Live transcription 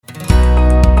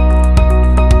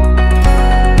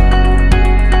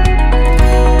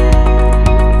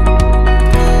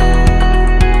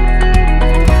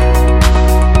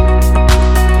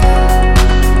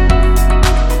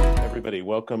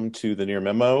welcome to the Near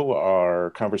Memo,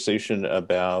 our conversation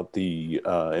about the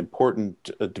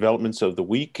important developments of the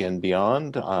week and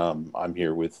beyond. I'm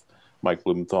here with Mike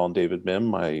Blumenthal and David Mim,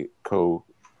 my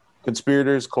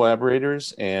co-conspirators,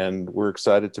 collaborators, and we're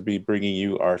excited to be bringing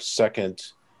you our second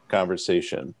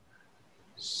conversation.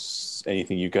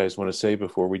 Anything you guys want to say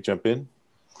before we jump in?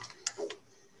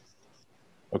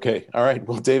 Okay, all right.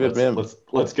 Well, David Mim,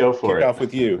 let's go for it. Kick off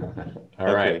with you.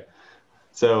 All right.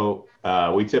 So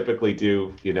we typically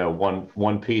do,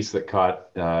 one piece that caught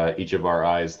each of our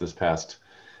eyes this past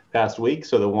week.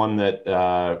 So the one that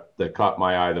caught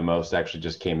my eye the most actually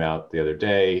just came out the other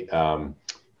day.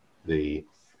 The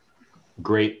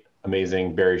great,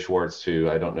 amazing Barry Schwartz, who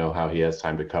I don't know how he has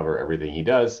time to cover everything he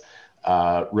does,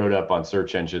 wrote up on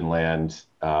Search Engine Land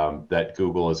that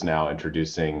Google is now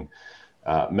introducing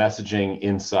messaging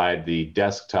inside the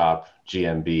desktop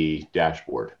GMB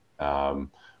dashboard.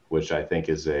 Which I think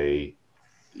is a,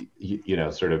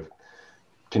 sort of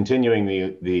continuing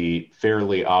the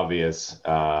fairly obvious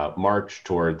march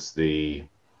towards the,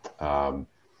 I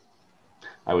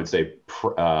would say,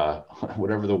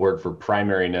 whatever the word for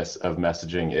primariness of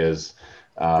messaging is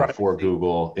for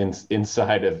Google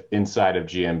inside of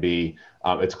GMB.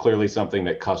 It's clearly something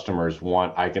that customers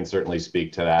want. I can certainly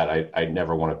speak to that. I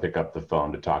never want to pick up the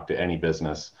phone to talk to any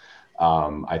business.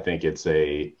 I think it's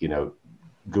a,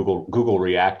 Google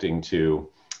reacting to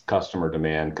customer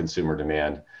demand, consumer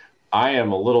demand. I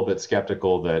am a little bit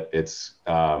skeptical that it's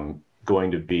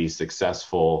going to be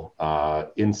successful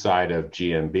inside of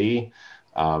GMB.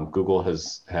 Google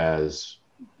has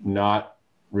not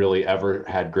really ever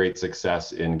had great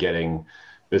success in getting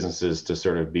businesses to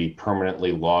sort of be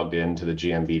permanently logged into the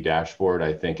GMB dashboard.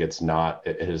 I think it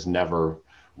has never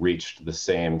reached the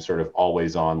same sort of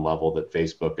always on level that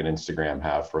Facebook and Instagram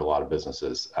have for a lot of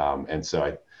businesses. And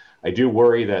so I do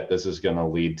worry that this is going to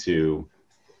lead to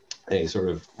a sort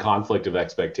of conflict of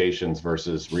expectations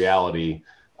versus reality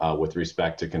with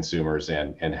respect to consumers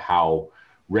and how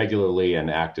regularly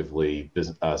and actively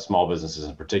small businesses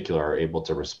in particular are able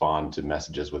to respond to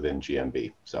messages within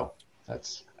GMB. So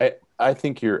that's. I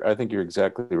think you're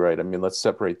exactly right. I mean, let's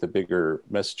separate the bigger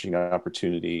messaging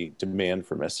opportunity, demand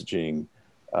for messaging,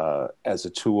 as a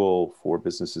tool for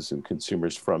businesses and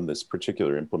consumers from this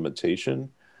particular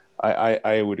implementation.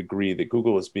 I would agree that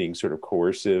Google is being sort of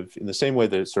coercive in the same way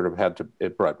that it sort of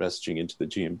it brought messaging into the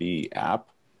GMB app.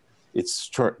 It's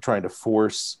trying to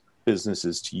force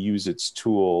businesses to use its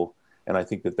tool. And I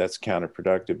think that that's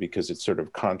counterproductive because it's sort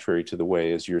of contrary to the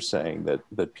way, as you're saying,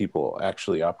 that people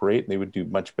actually operate. And they would do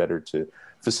much better to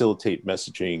facilitate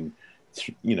messaging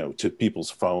to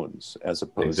people's phones as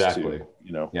opposed to,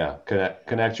 Yeah.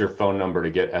 Connect your phone number to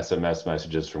get SMS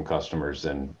messages from customers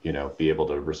and, be able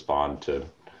to respond to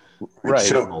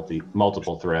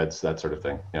multiple threads, that sort of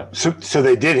thing. Yeah. So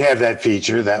they did have that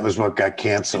feature. That was what got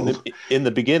canceled in the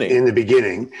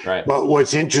beginning. Right. But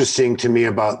what's interesting to me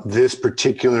about this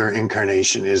particular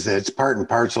incarnation is that it's part and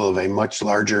parcel of a much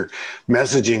larger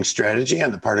messaging strategy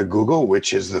on the part of Google,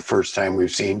 which is the first time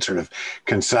we've seen sort of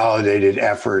consolidated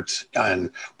efforts on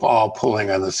all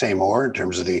pulling on the same oar in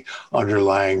terms of the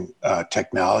underlying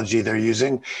technology they're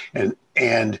using.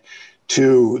 And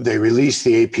two, they released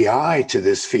the API to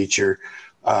this feature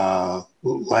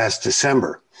last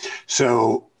December.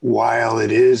 So while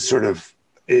it is sort of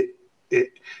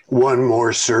one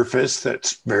more surface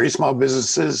that very small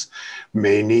businesses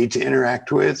may need to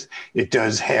interact with, it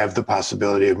does have the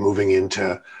possibility of moving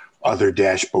into other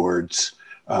dashboards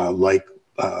like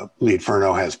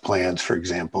Leadferno has plans, for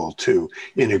example, to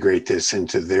integrate this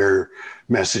into their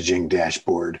messaging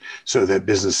dashboard so that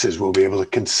businesses will be able to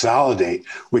consolidate,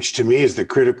 which to me is the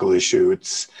critical issue.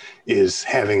 Is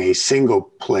having a single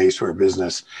place where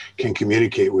business can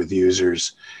communicate with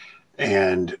users.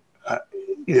 And,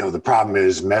 the problem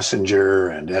is Messenger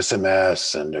and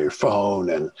SMS and your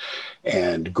phone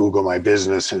and Google My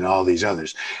Business and all these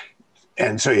others.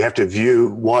 And so you have to view,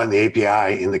 the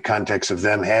API in the context of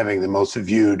them having the most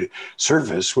viewed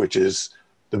surface, which is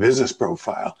the business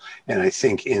profile. And I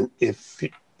think if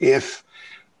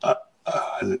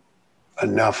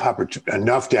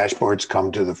enough dashboards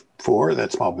come to the fore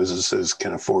that small businesses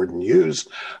can afford and use,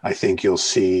 I think you'll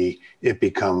see it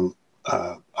become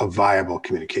a viable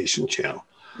communication channel.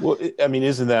 Well, I mean,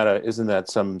 isn't that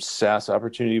some SaaS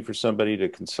opportunity for somebody to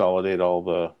consolidate all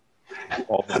the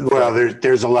Well,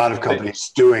 there's a lot of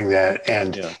companies doing that,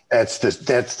 and that's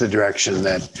the direction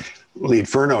that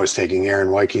Leadferno is taking,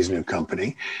 Aaron Weiche's new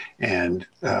company, and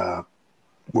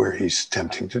where he's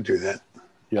attempting to do that.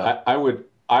 Yeah, I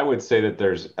would say that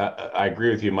there's. I agree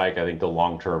with you, Mike. I think the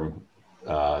long-term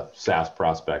SaaS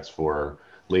prospects for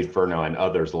Leadferno and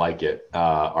others like it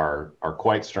are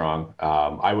quite strong.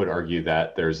 I would argue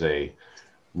that there's a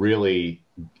really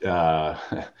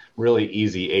really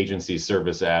easy agency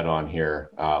service add-on here,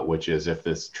 which is if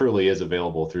this truly is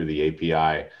available through the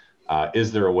API,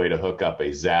 is there a way to hook up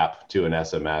a Zap to an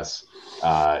SMS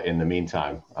in the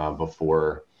meantime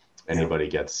before anybody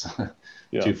gets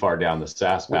too far down the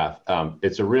SaaS path?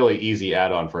 It's a really easy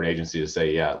add-on for an agency to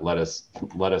say, yeah, let us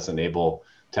enable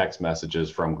text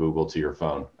messages from Google to your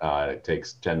phone. It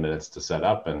takes 10 minutes to set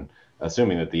up, and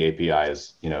assuming that the API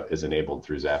is enabled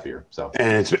through Zapier. So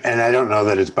and I don't know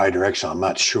that it's bidirectional. I'm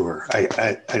not sure.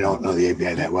 I don't know the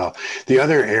API that well. The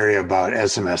other area about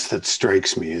SMS that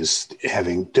strikes me is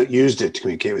having used it to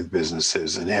communicate with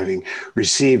businesses and having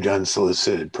received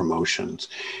unsolicited promotions,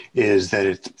 is that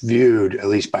it's viewed, at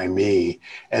least by me,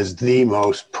 as the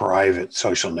most private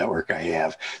social network I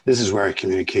have. This is where I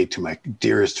communicate to my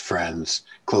dearest friends,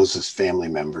 closest family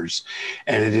members,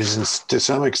 and it is to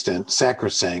some extent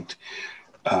sacrosanct.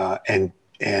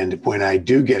 And when I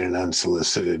do get an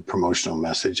unsolicited promotional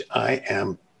message, I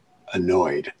am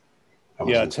annoyed.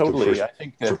 Yeah, totally. I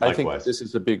think this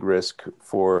is a big risk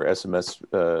for SMS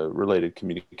related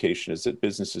communication, is that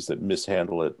businesses that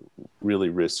mishandle it really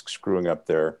risk screwing up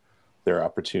their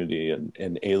opportunity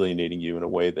and alienating you in a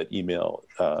way that email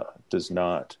does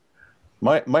not.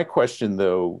 My question,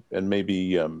 though, and maybe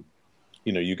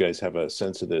you guys have a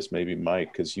sense of this, maybe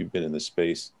Mike, because you've been in this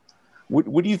space.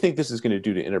 What do you think this is going to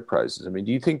do to enterprises? I mean,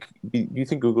 do you think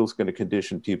Google's going to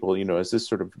condition people, as this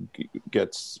sort of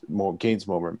gains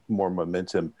more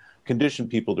momentum, condition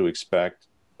people to expect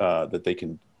that they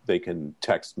can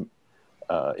text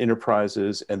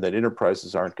enterprises, and that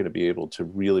enterprises aren't going to be able to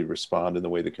really respond in the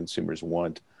way that consumers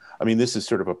want? I mean, this is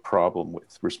sort of a problem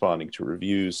with responding to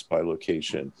reviews by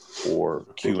location or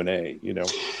Q&A,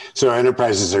 So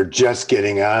enterprises are just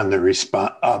getting on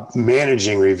the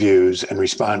managing reviews and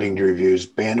responding to reviews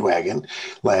bandwagon.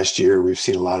 Last year, we've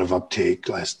seen a lot of uptake,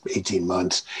 last 18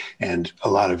 months, and a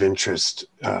lot of interest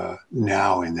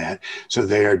now in that. So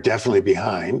they are definitely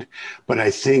behind. But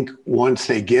I think once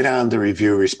they get on the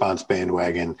review response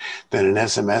bandwagon, then an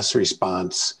SMS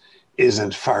response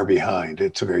isn't far behind.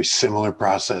 It's a very similar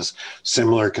process,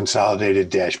 similar consolidated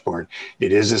dashboard.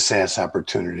 It is a SaaS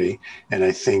opportunity, and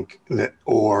I think that,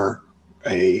 or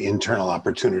a internal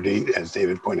opportunity, as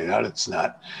David pointed out, it's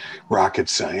not rocket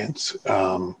science.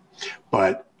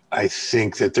 But I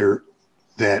think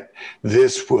that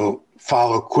this will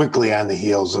follow quickly on the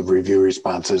heels of review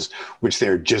responses, which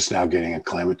they're just now getting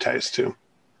acclimatized to.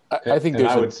 I think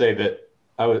I would say that.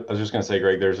 I was just going to say,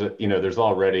 Greg, there's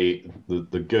already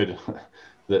the good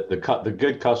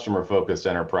customer focused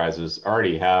enterprises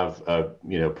already have a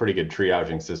pretty good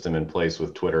triaging system in place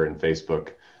with Twitter and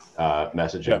Facebook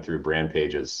messaging through brand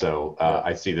pages. So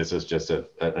I see this as just an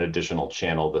additional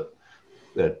channel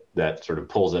that sort of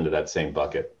pulls into that same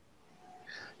bucket.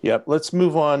 Yeah, let's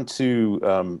move on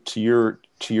to your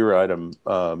item,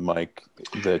 Mike,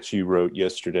 that you wrote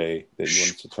yesterday that you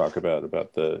wanted to talk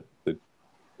about the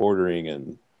ordering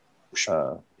and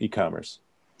e-commerce.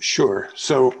 Sure.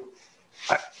 So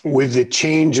with the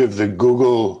change of the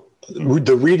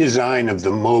redesign of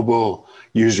the mobile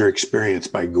user experience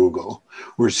by Google,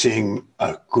 we're seeing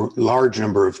a large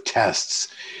number of tests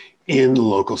in the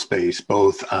local space,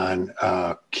 both on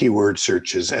keyword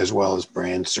searches as well as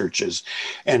brand searches,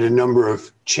 and a number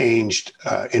of changed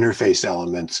interface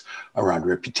elements around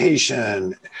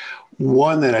reputation.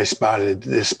 One that I spotted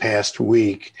this past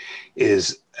week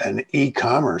is an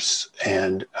e-commerce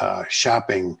and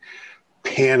shopping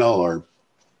panel, or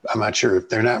I'm not sure if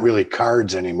they're not really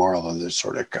cards anymore, although they're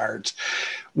sort of cards,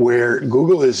 where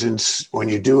Google is when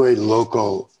you do a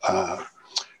local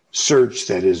search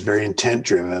that is very intent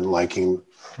driven, like in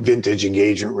vintage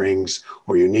engagement rings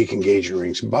or unique engagement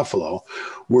rings in Buffalo,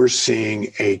 we're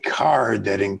seeing a card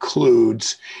that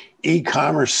includes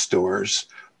e-commerce stores,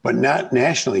 but not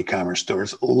national e-commerce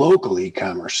stores, local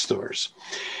e-commerce stores,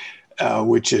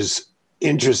 which is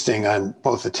interesting on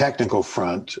both the technical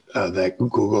front, that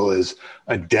Google is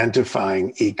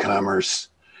identifying e-commerce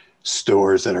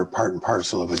stores that are part and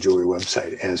parcel of a jewelry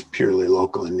website as purely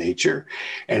local in nature.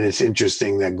 And it's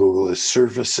interesting that Google is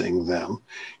surfacing them.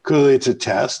 Clearly it's a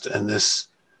test, and this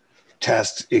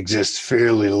test exists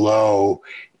fairly low.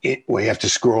 We have to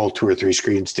scroll 2 or 3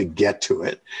 screens to get to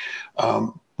it.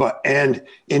 And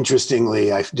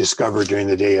interestingly, I discovered during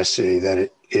the day yesterday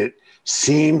that it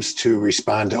seems to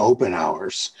respond to open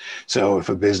hours. So if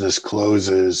a business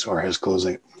closes or has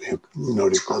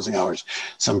noted closing hours,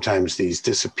 sometimes these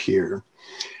disappear.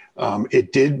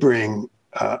 It did bring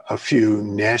a few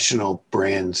national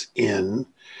brands in,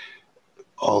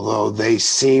 although they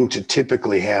seem to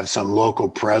typically have some local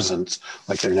presence,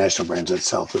 like their national brands that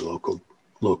sell through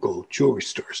local jewelry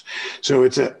stores. So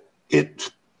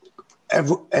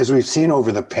as we've seen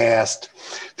over the past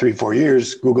 3-4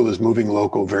 years, Google is moving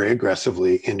local very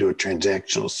aggressively into a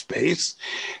transactional space.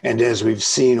 And as we've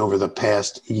seen over the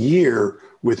past year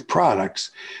with products,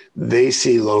 they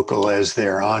see local as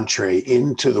their entree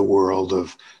into the world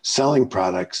of selling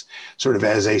products, sort of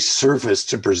as a surface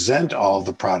to present all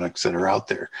the products that are out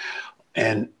there.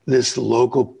 And this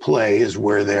local play is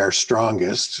where they are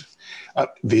strongest,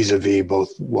 vis-a-vis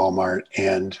both Walmart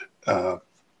and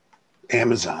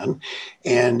Amazon.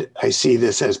 And I see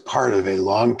this as part of a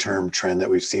long-term trend that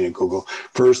we've seen at Google.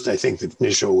 First, I think the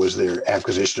initial was their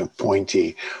acquisition of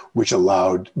Pointy, which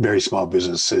allowed very small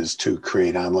businesses to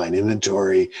create online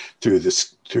inventory through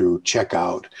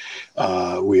checkout.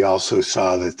 We also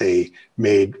saw that they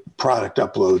made product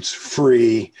uploads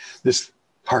free. This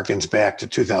harkens back to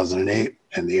 2008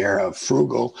 and the era of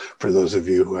frugal, for those of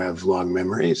you who have long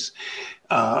memories.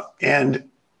 And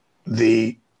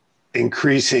the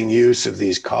increasing use of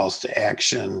these calls to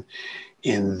action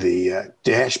in the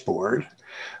dashboard,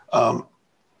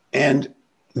 and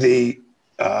the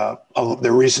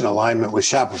recent alignment with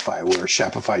Shopify, where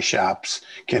Shopify shops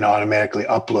can automatically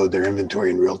upload their inventory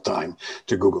in real time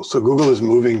to Google. So Google is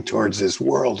moving towards this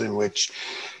world in which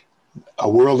a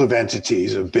world of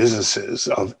entities, of businesses,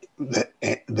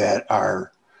 that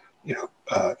are,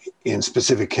 in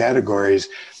specific categories.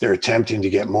 They're attempting to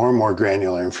get more and more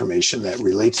granular information that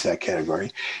relates to that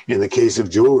category. In the case of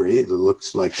jewelry, it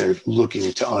looks like they're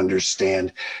looking to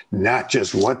understand not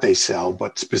just what they sell,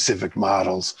 but specific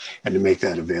models, and to make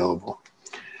that available.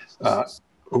 Go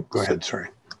ahead, sorry.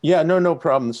 Yeah, no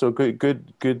problem. So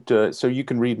good. So you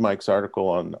can read Mike's article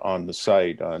on the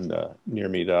site on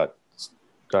nearme.co.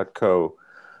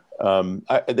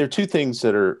 There are two things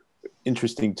that are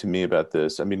interesting to me about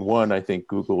this. I mean, one, I think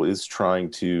Google is trying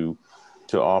to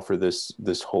offer this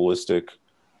holistic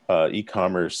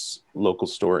e-commerce local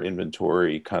store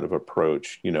inventory kind of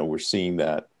approach. We're seeing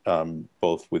that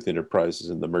both with enterprises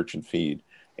in the merchant feed,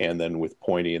 and then with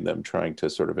Pointy and them trying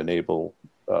to sort of enable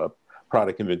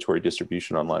product inventory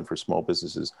distribution online for small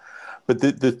businesses. But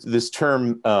this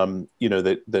term,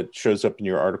 that shows up in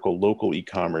your article, local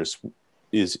e-commerce,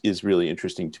 is really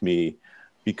interesting to me,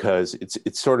 because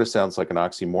it sort of sounds like an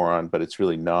oxymoron, but it's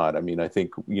really not. I mean, I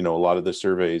think, a lot of the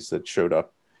surveys that showed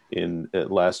up in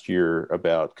last year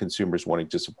about consumers wanting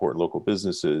to support local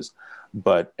businesses,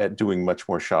 but at doing much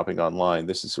more shopping online,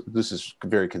 this is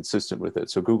very consistent with it.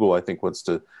 So Google, I think, wants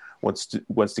to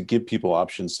give people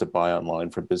options to buy online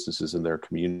from businesses in their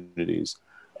communities,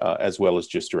 as well as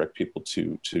just direct people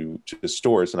to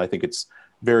stores. And I think it's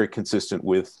very consistent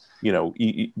with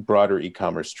broader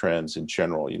e-commerce trends in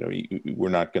general. We're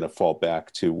not going to fall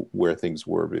back to where things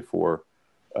were before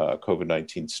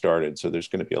COVID-19 started. So there's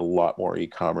going to be a lot more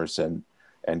e-commerce, and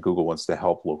Google wants to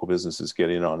help local businesses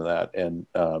get in on that. And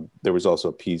there was also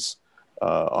a piece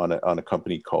on a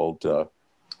company called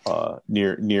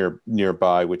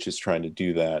Nearby, which is trying to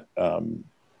do that.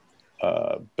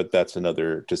 But that's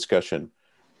another discussion.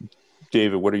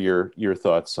 David, what are your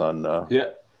thoughts on?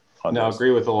 I agree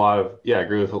with a lot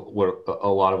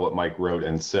of what Mike wrote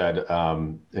and said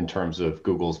in terms of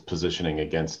Google's positioning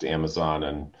against Amazon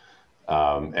and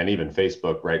even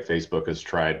Facebook. Right, Facebook has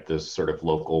tried this sort of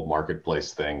local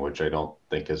marketplace thing, which I don't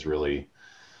think has really,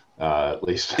 at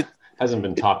least, hasn't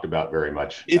been talked about very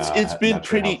much. It's been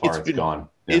pretty. Gone.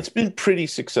 Yeah. It's been pretty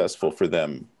successful for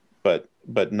them, but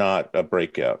not a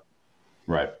breakout.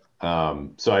 Right.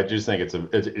 So I just think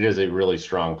it is a really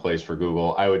strong place for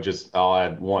Google. I'll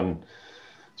add one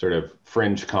sort of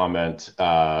fringe comment,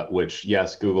 which,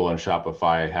 yes, Google and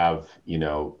Shopify have,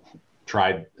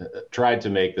 tried to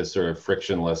make this sort of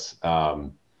frictionless,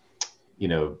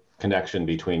 connection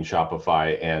between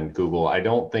Shopify and Google. I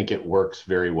don't think it works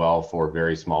very well for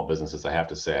very small businesses. I have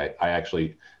to say, I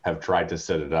actually have tried to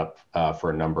set it up for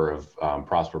a number of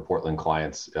Prosper Portland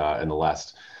clients in the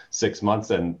last 6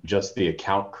 months, and just the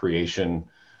account creation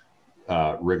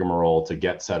rigmarole to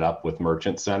get set up with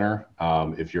Merchant Center,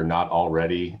 if you're not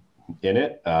already in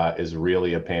it, is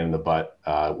really a pain in the butt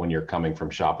when you're coming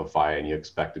from Shopify and you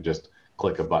expect to just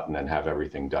click a button and have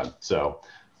everything done. So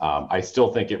I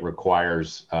still think it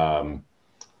requires, even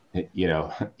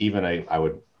I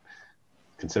would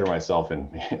consider myself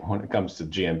when it comes to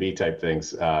GMB type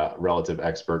things, relative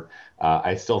expert.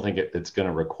 I still think it's going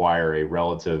to require a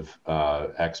relative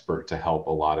expert to help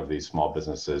a lot of these small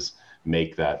businesses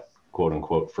make that quote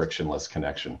unquote frictionless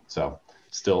connection. So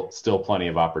still plenty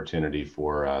of opportunity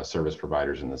for service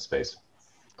providers in this space.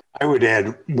 I would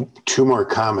add two more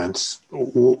comments.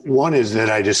 One is that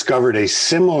I discovered a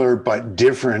similar but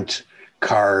different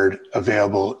card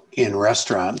available in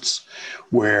restaurants,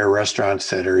 where restaurants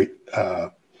that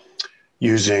are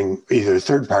using either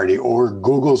third party or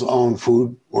Google's own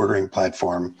food ordering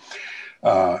platform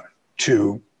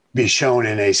to be shown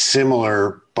in a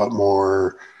similar but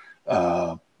more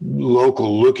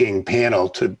local looking panel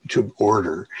to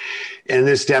order. And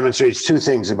this demonstrates two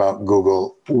things about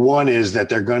Google. One is that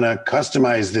they're going to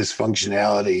customize this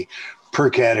functionality per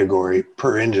category,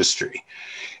 per industry,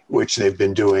 which they've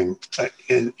been doing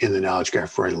in the knowledge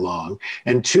graph right along.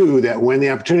 And two, that when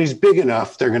the opportunity is big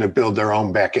enough, they're going to build their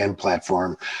own back-end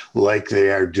platform like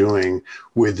they are doing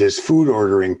with this food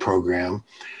ordering program,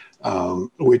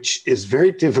 which is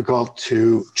very difficult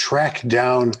to track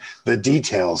down the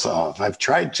details of. I've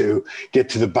tried to get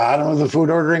to the bottom of the food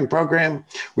ordering program,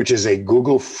 which is a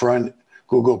Google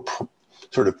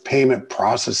sort of payment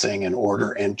processing and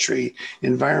order entry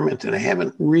environment, and I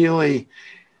haven't really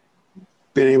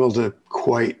been able to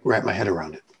quite wrap my head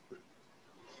around it.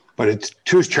 But it's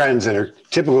two trends that are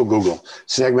typical Google: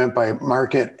 segment by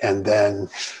market and then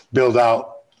build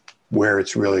out where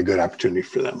it's really a good opportunity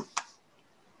for them.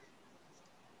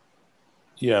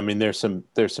 Yeah, I mean, there's some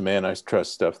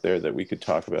antitrust stuff there that we could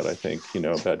talk about. I think,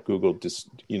 about Google. Just,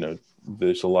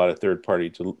 there's a lot of third party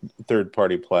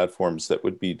platforms that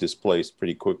would be displaced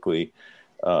pretty quickly.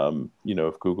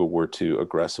 If Google were to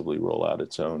aggressively roll out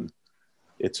its own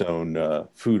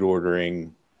food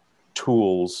ordering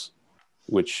tools,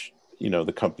 which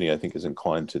the company I think is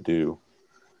inclined to do.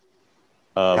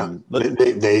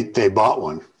 They bought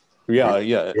one. Yeah, right?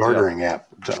 Yeah. The ordering app.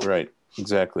 So. Right.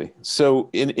 Exactly. So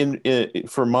in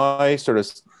for my sort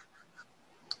of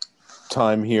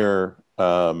time here,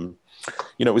 it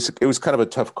was kind of a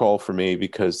tough call for me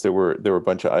because there were a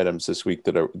bunch of items this week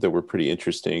that were pretty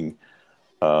interesting,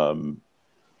 and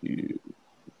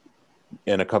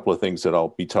a couple of things that I'll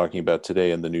be talking about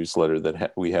today in the newsletter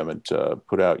that we haven't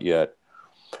put out yet.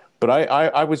 But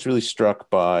I was really struck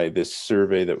by this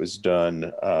survey that was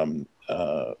done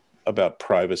about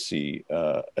privacy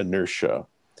inertia.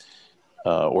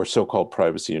 Or so-called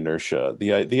privacy inertia.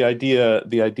 The idea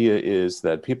is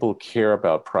that people care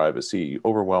about privacy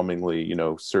overwhelmingly.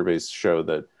 Surveys show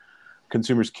that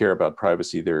consumers care about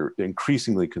privacy. They're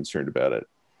increasingly concerned about it.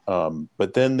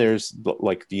 But then there's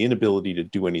like the inability to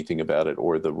do anything about it,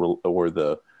 or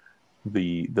the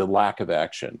lack of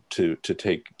action to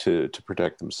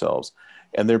protect themselves.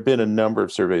 And there have been a number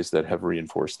of surveys that have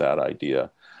reinforced that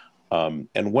idea.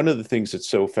 And one of the things that's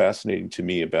so fascinating to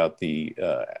me about the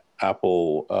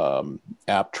Apple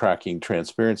app tracking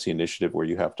transparency initiative, where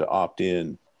you have to opt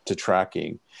in to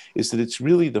tracking, is that it's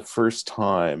really the first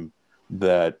time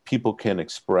that people can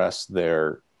express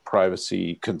their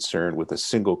privacy concern with a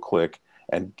single click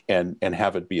and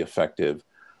have it be effective.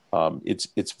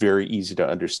 It's very easy to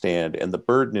understand, and the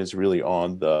burden is really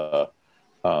on the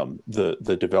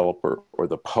developer or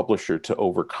the publisher to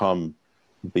overcome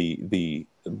the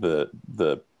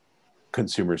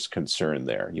consumer's concern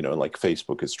there, like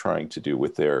Facebook is trying to do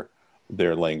with their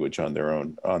language on their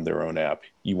own app.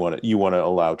 You want to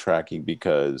allow tracking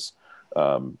because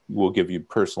we'll give you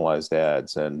personalized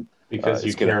ads, and because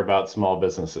you care about small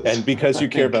businesses, and because you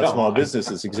care about small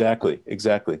businesses. Exactly.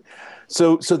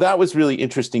 So that was really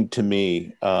interesting to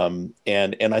me, and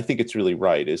I think it's really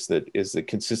right. Is that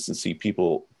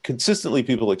consistently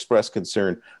people express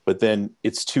concern, but then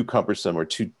it's too cumbersome or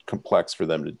too complex for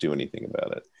them to do anything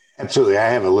about it. Absolutely. I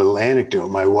have a little anecdote.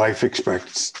 My wife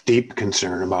expressed deep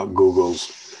concern about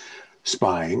Google's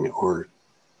spying or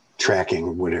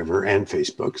tracking, whatever, and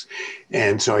Facebook's.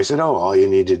 And so I said, all you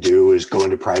need to do is go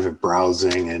into private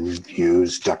browsing and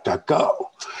use DuckDuckGo.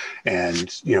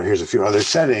 And, here's a few other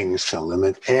settings to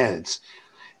limit ads.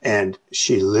 And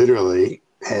she literally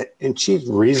and she's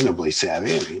reasonably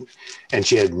savvy, and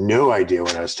she had no idea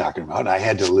what I was talking about. I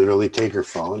had to literally take her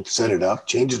phone, set it up,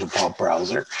 change the default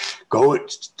browser, go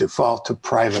default to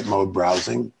private mode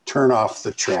browsing, turn off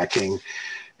the tracking.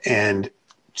 And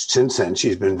since then,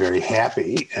 she's been very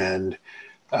happy and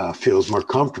feels more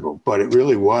comfortable. But it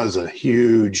really was a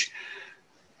huge,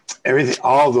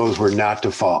 all of those were not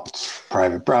defaults.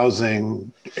 Private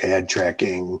browsing, ad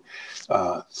tracking,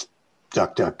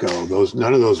 DuckDuckGo,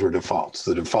 none of those were defaults.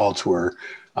 The defaults were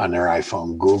on their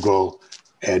iPhone, Google,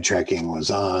 ad tracking was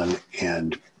on,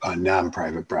 and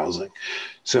non-private browsing.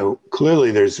 So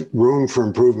clearly there's room for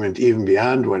improvement even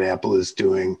beyond what Apple is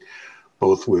doing,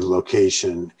 both with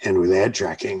location and with ad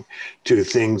tracking, to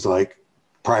things like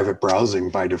private browsing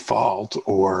by default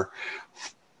or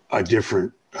a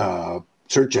different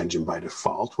search engine by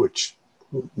default, which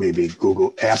maybe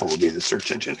Apple would be the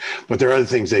search engine, but there are other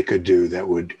things they could do that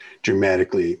would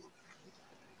dramatically,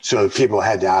 so people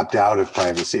had to opt out of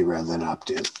privacy rather than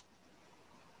opt in.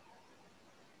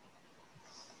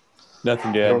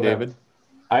 Nothing to add, David?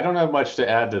 I don't have much to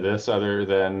add to this other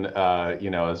than,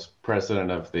 as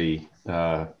president of the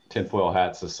Tinfoil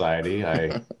Hat Society,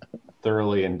 I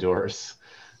thoroughly endorse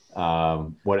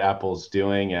what Apple's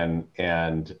doing,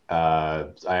 and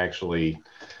I actually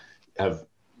have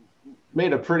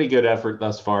made a pretty good effort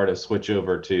thus far to switch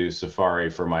over to Safari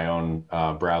for my own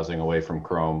browsing away from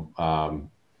Chrome.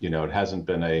 It hasn't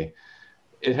been a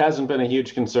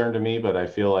huge concern to me, but I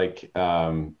feel like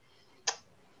the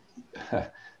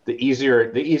easier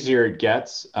it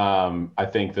gets, I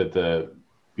think that the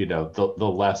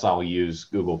less I'll use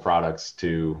Google products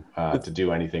to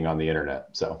do anything on the internet.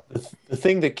 So the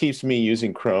thing that keeps me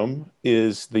using Chrome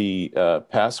is the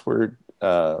password.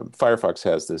 Firefox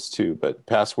has this too, but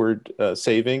password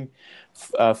saving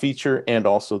feature and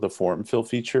also the form fill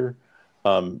feature.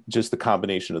 Just the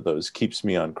combination of those keeps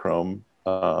me on Chrome.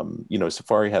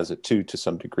 Safari has it too to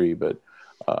some degree, but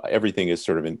everything is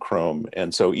sort of in Chrome.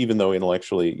 And so even though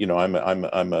intellectually,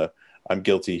 I'm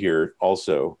guilty here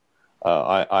also.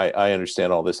 I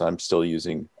understand all this. I'm still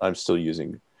using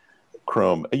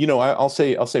Chrome. I'll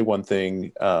say one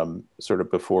thing sort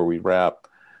of before we wrap.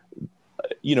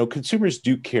 Consumers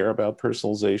do care about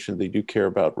personalization. They do care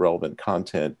about relevant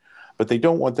content, but they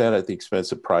don't want that at the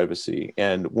expense of privacy.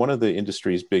 And one of the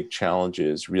industry's big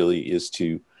challenges really is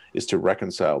to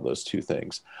reconcile those two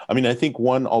things. I mean, I think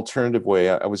one alternative way,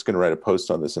 I was going to write a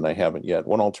post on this and I haven't yet.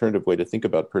 One alternative way to think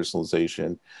about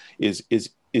personalization is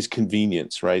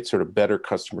convenience, right? Sort of better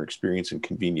customer experience and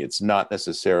convenience, not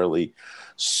necessarily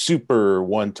super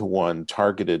one-to-one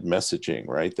targeted messaging,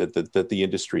 right? That the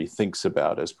industry thinks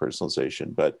about as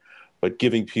personalization, but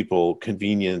giving people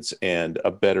convenience and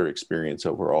a better experience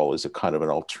overall is a kind of an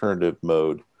alternative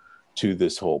mode to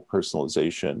this whole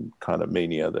personalization kind of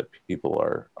mania that people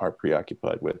are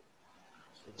preoccupied with.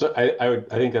 So I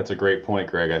think that's a great point,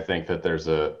 Greg. I think that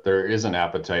there is an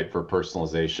appetite for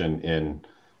personalization in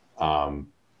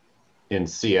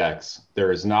CX.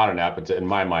 There is not an appetite, in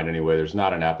my mind anyway, there's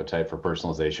not an appetite for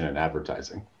personalization in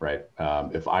advertising, right?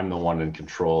 If I'm the one in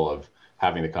control of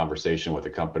having the conversation with a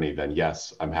company, then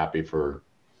yes, I'm happy for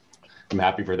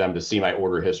them to see my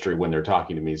order history when they're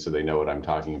talking to me so they know what I'm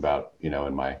talking about,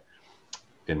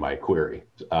 in my query.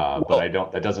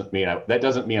 But that doesn't mean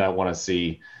I want to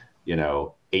see,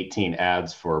 18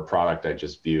 ads for a product I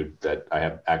just viewed that I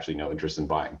have actually no interest in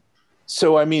buying.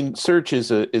 So, I mean, search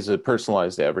is a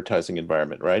personalized advertising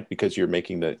environment, right? Because you're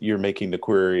making the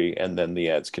query and then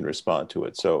the ads can respond to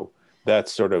it. So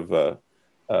that's sort of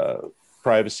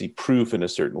privacy proof in a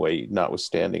certain way,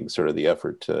 notwithstanding sort of the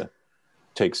effort to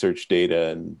take search data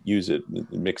and use it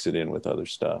and mix it in with other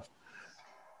stuff.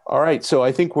 All right, so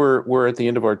I think we're at the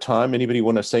end of our time. Anybody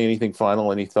want to say anything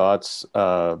final? Any thoughts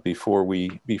before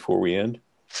we end?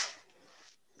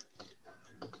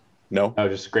 No.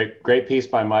 Just a great piece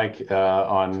by Mike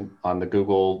on the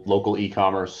Google local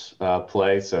e-commerce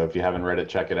play. So if you haven't read it,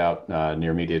 check it out.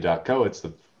 Nearmedia.co. It's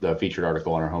the featured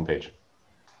article on our homepage.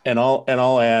 And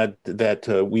I'll add that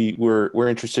we're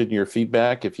interested in your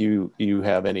feedback. If you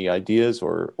have any ideas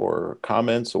or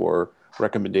comments or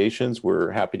recommendations,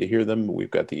 we're happy to hear them. We've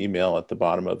got the email at the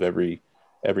bottom of every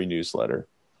newsletter.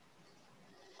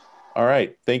 All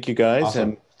right, thank you guys, awesome.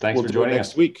 And thanks we'll for do it joining next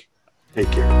us week. Take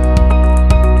care.